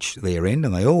reach their end,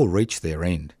 and they all reach their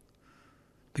end,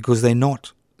 because they're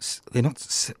not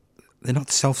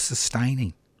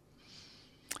self-sustaining,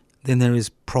 then there is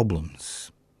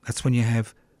problems. That's when you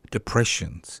have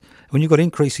depressions. When you've got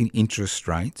increasing interest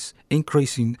rates,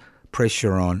 increasing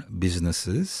pressure on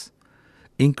businesses,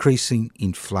 increasing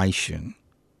inflation,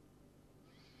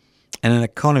 and an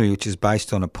economy which is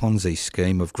based on a Ponsy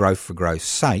scheme of growth for growth's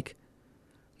sake,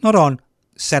 not on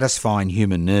satisfying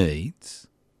human needs,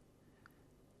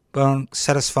 but on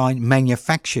satisfying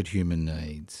manufactured human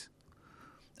needs,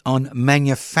 on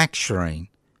manufacturing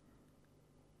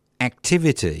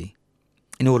activity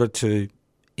in order to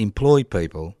employ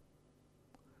people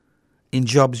in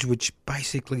jobs which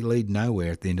basically lead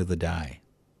nowhere at the end of the day.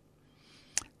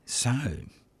 So,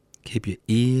 keep your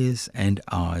ears and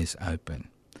eyes open,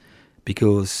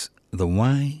 because the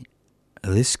way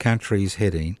this country is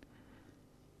heading,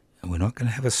 and we're not going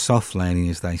to have a soft landing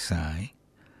as they say,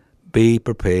 be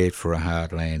prepared for a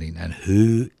hard landing. And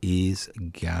who is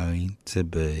going to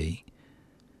be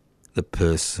the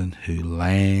person who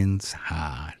lands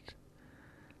hard?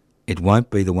 It won't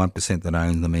be the 1% that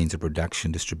own the means of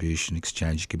production, distribution,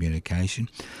 exchange, and communication.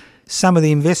 Some of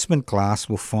the investment class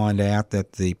will find out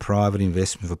that the private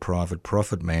investment for private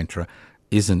profit mantra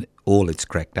isn't all it's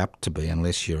cracked up to be,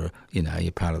 unless you're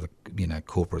part of the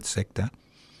corporate sector.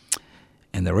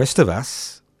 And the rest of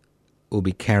us will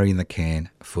be carrying the can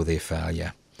for their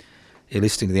failure. You're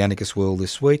listening to the Anarchist World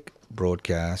This Week,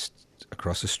 broadcast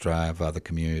across Australia via the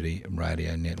Community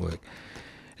Radio Network.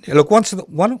 Now, look, one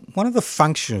of the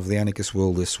functions of the Anarchist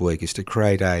World This Week is to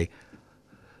create a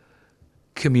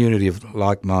community of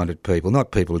like-minded people,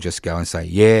 not people who just go and say,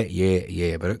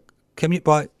 yeah, but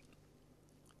by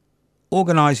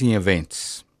organising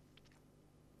events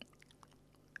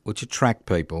which attract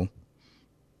people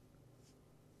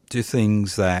to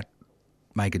things that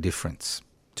make a difference,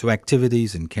 to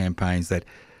activities and campaigns that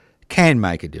can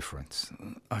make a difference.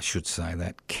 I should say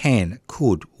that can,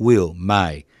 could, will,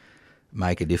 may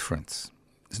make a difference.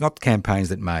 It's not campaigns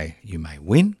that you may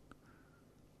win,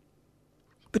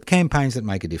 but campaigns that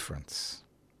make a difference.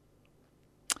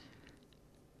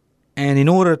 And in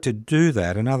order to do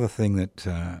that, another thing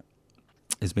that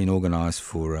has been organised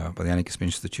by the Anarchist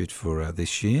Institute for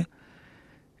this year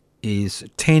is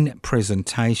 10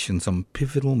 presentations on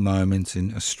pivotal moments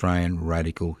in Australian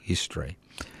radical history.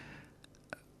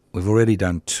 We've already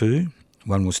done 2.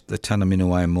 One was the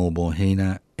Tunnerminnerwait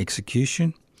Maulboyheenner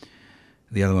execution.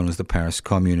 The other one was the Paris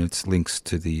Commune, its links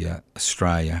to the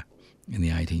Australia in the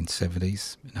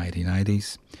 1870s and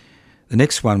 1880s. The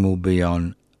next one will be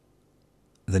on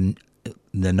the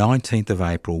 19th of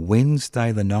April,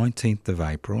 Wednesday the 19th of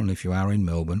April, and if you are in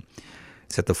Melbourne,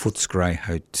 it's at the Footscray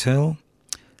Hotel,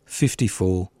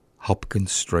 54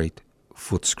 Hopkins Street,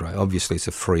 Footscray. Obviously, it's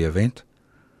a free event.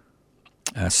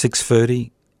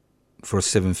 6:30 for a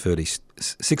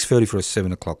 6:30 for a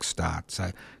 7 o'clock start.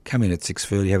 So come in at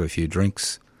 6:30, have a few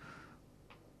drinks,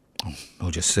 or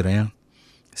just sit down.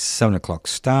 7 o'clock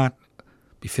start,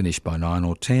 be finished by 9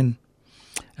 or 10.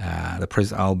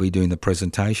 I'll be doing the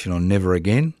presentation on Never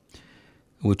Again,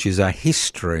 which is a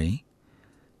history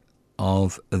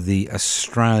of the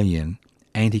Australian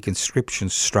anti-conscription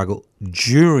struggle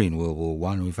during World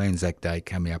War I, with Anzac Day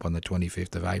coming up on the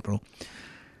 25th of April.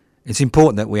 It's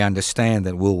important that we understand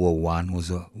that World War I was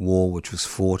a war which was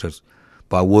fought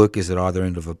by workers at either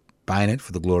end of a bayonet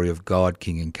for the glory of God,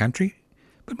 King and country.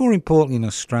 But more importantly, in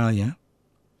Australia,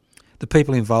 the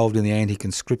people involved in the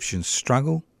anti-conscription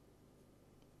struggle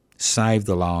saved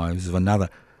the lives of another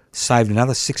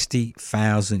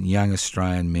 60,000 young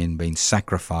Australian men being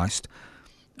sacrificed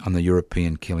on the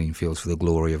European killing fields for the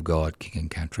glory of God, King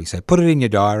and country. So put it in your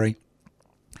diary.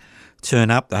 Turn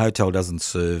up. The hotel doesn't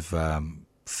serve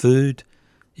food.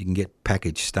 You can get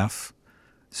packaged stuff.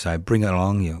 So bring it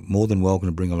along. You're more than welcome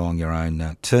to bring along your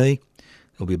own tea.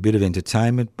 There'll be a bit of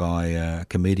entertainment by a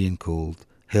comedian called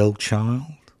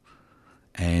Hellchild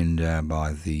and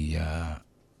by the,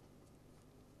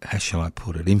 how shall I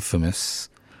put it, infamous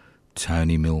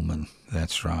Tony Millman.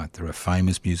 That's right. There are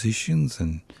famous musicians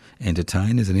and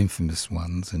entertainers and infamous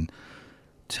ones, and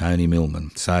Tony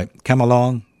Millman. So come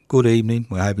along. Good evening.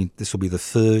 We're hoping this will be the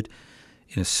third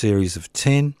in a series of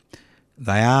 10.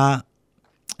 They are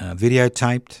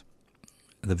videotaped.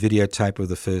 The videotape of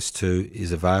the first 2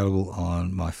 is available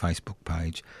on my Facebook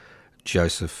page,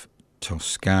 Joseph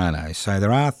Toscano. So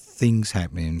there are things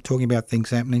happening. Talking about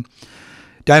things happening,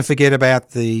 don't forget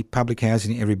about the public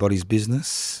housing Everybody's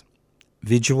Business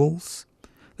visuals.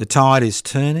 The tide is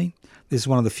turning. This is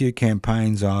one of the few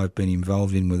campaigns I've been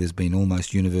involved in where there's been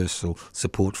almost universal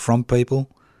support from people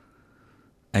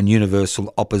and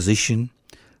universal opposition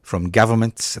from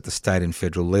governments at the state and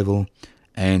federal level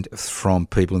and from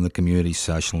people in the community,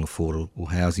 social and affordable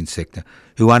housing sector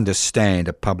who understand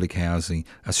a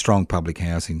strong public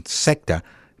housing sector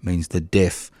means the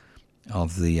death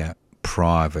of the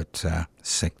private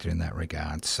sector in that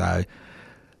regard. So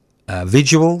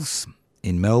vigils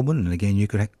in Melbourne, and again you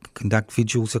could conduct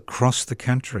vigils across the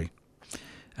country.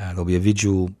 There'll be a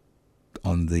vigil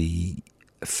on the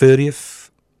 30th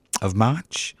of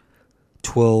March,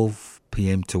 12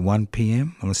 p.m. to 1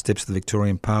 p.m. on the steps of the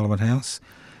Victorian Parliament House.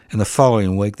 And the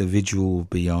following week, the vigil will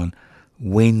be on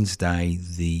Wednesday,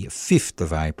 the 5th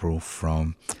of April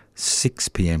from 6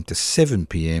 p.m. to 7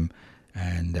 p.m.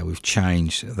 And we've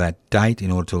changed that date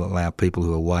in order to allow people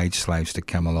who are wage slaves to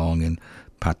come along and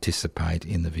participate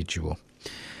in the vigil.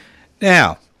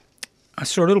 Now, I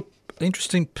saw a little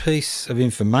interesting piece of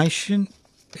information.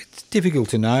 It's difficult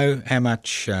to know how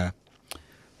much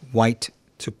weight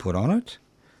to put on it,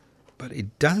 but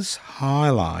it does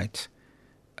highlight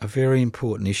a very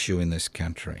important issue in this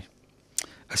country,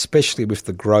 especially with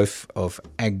the growth of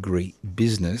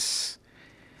agri-business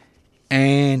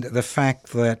and the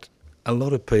fact that a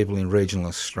lot of people in regional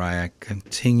Australia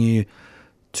continue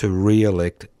to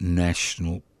re-elect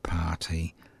National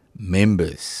Party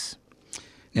members.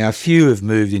 Now, a few have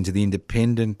moved into the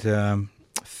independent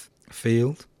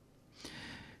field.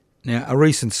 Now, a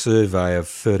recent survey of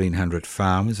 1,300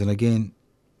 farmers, and again,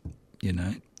 you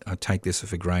know, I take this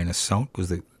with a grain of salt because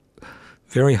they're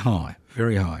very high,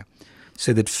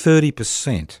 said that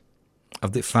 30%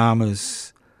 of the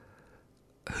farmers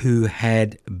who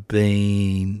had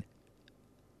been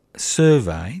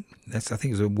surveyed, I think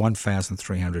it was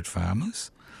 1,300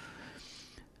 farmers,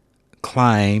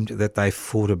 claimed that they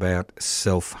thought about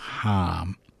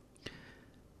self-harm,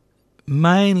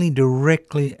 mainly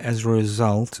directly as a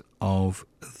result of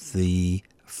the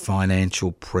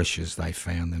financial pressures they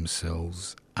found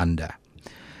themselves under.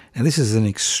 Now, this is an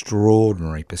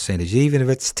extraordinary percentage, even if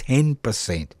it's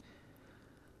 10%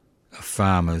 of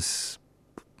farmers,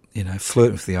 you know,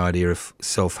 flirt with the idea of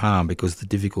self-harm because of the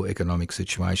difficult economic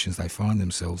situations they find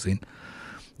themselves in.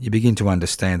 You begin to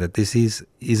understand that this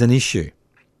is an issue.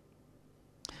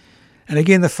 And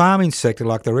again, the farming sector,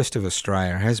 like the rest of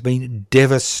Australia, has been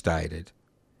devastated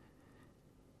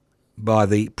by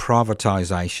the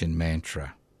privatisation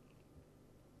mantra.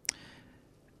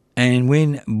 And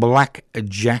when Black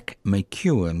Jack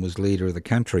McEwen was leader of the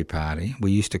Country Party,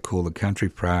 we used to call the Country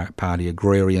Party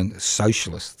agrarian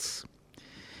socialists,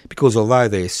 because although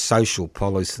their social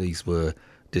policies were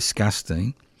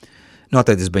disgusting, not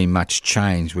that there's been much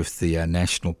change with the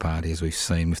National Party, as we've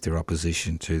seen with their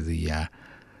opposition to the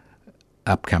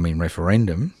upcoming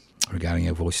referendum regarding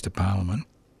a voice to Parliament.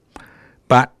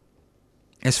 But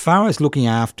as far as looking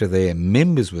after their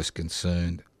members was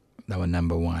concerned, they were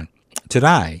number one.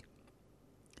 Today,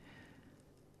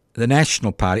 the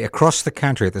National Party across the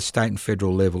country at the state and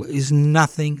federal level is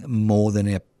nothing more than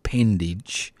an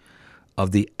appendage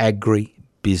of the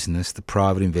agri-business, the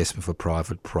private investment for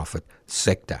private profit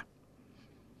sector.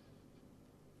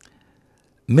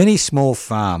 Many small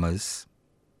farmers,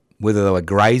 whether they were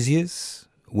graziers,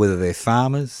 whether they're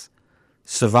farmers,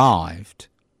 survived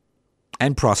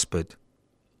and prospered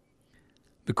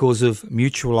because of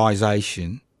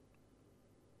mutualisation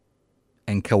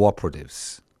and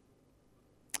cooperatives.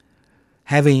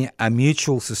 Having a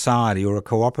mutual society or a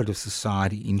cooperative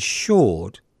society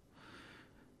ensured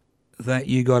that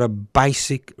you got a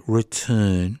basic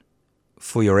return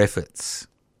for your efforts,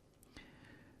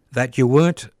 that you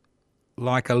weren't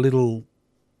like a little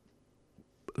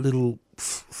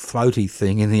floaty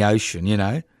thing in the ocean, you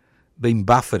know, being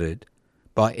buffeted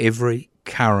by every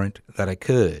current that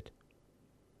occurred.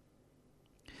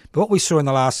 But what we saw in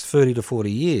the last 30 to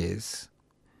 40 years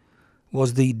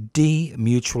was the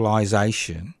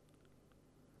demutualisation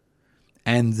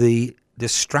and the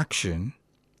destruction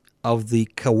of the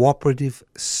cooperative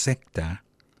sector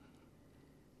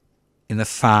in the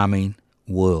farming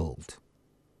world.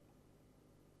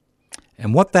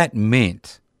 And what that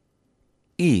meant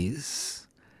is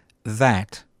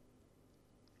that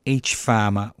each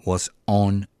farmer was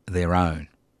on their own.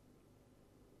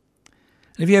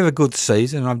 And if you have a good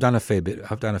season, and I've done a fair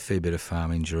bit of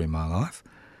farming during my life.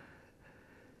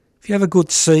 If you have a good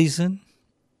season,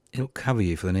 it'll cover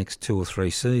you for the next 2 or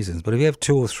 3 seasons. But if you have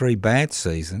 2 or 3 bad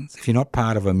seasons, if you're not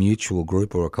part of a mutual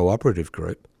group or a cooperative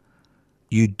group,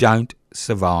 you don't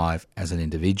survive as an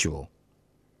individual.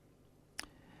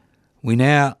 We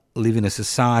now live in a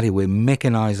society where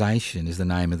mechanisation is the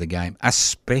name of the game,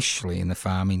 especially in the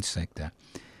farming sector.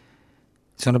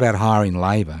 It's not about hiring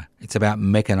labour, it's about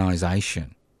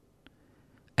mechanisation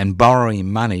and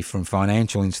borrowing money from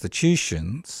financial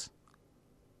institutions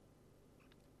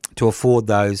to afford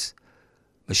those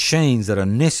machines that are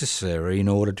necessary in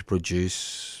order to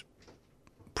produce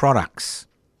products.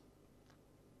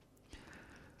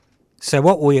 So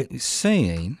what we're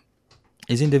seeing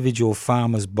is individual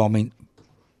farmers popping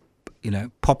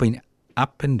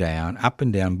up and down,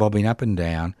 bobbing up and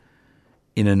down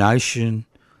in an ocean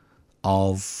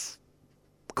of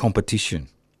competition.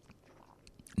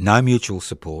 No mutual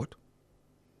support,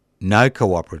 no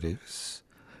cooperatives,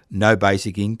 no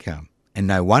basic income. And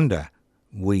no wonder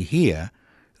we hear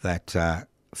that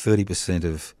 30%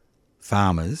 of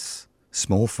farmers,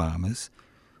 small farmers,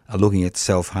 are looking at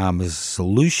self-harm as a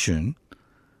solution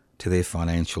to their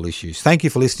financial issues. Thank you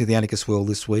for listening to The Anarchist World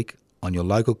this week on your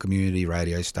local community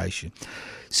radio station.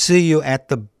 See you at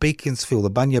the Beaconsfield,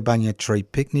 the Bunya Tree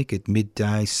Picnic at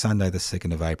midday, Sunday the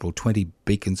 2nd of April, 20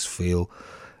 Beaconsfield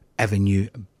Avenue,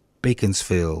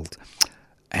 Beaconsfield.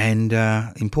 And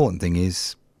important thing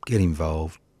is, get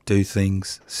involved, do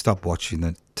things, stop watching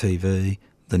the TV,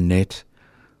 the net.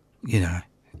 You know,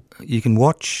 you can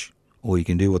watch or you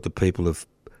can do what the people of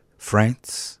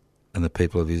France, and the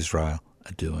people of Israel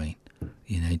are doing.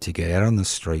 You need to get out on the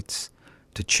streets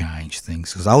to change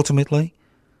things, because ultimately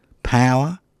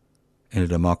power in a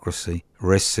democracy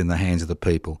rests in the hands of the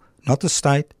people, not the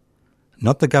state,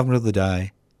 not the government of the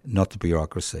day, not the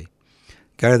bureaucracy.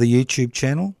 Go to the YouTube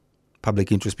channel,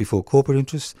 Public Interest Before Corporate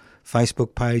Interest,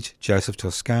 Facebook page, Joseph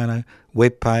Toscano,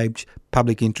 web page,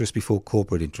 Public Interest Before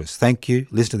Corporate Interest. Thank you.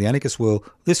 Listen to The Anarchist World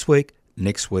this week,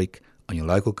 next week on your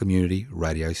local community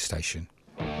radio station.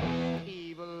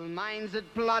 Evil minds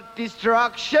that plot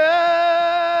destruction,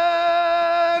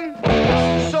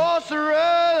 sorcerer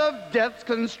of death's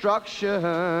construction.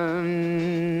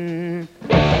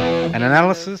 An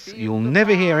analysis you'll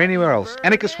never hear anywhere else.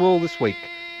 Anarchist World this week.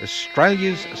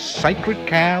 Australia's sacred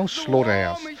cow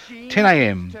slaughterhouse. 10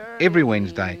 a.m. every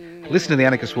Wednesday. Listen to The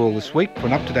Anarchist World this week for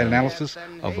an up-to-date analysis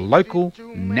of local,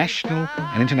 national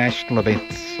and international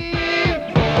events.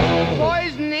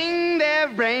 Poisoning their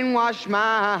brainwashed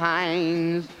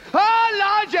minds. Oh,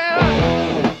 Lord,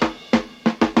 yeah.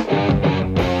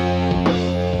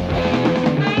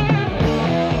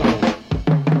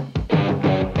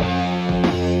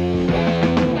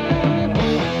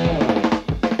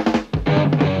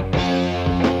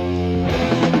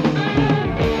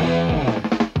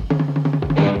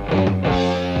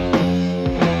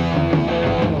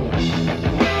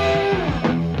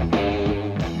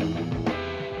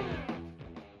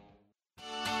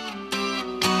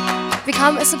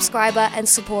 Become a subscriber and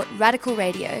support Radical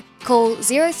Radio. Call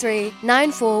 03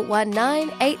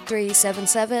 9419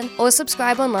 8377 or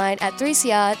subscribe online at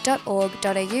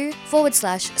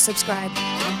 3cr.org.au/subscribe.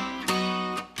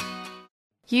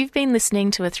 You've been listening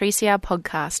to a 3CR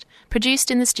podcast produced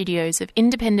in the studios of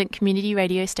independent community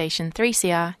radio station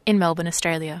 3CR in Melbourne,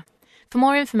 Australia. For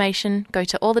more information, go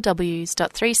to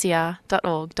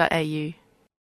allthews.3cr.org.au.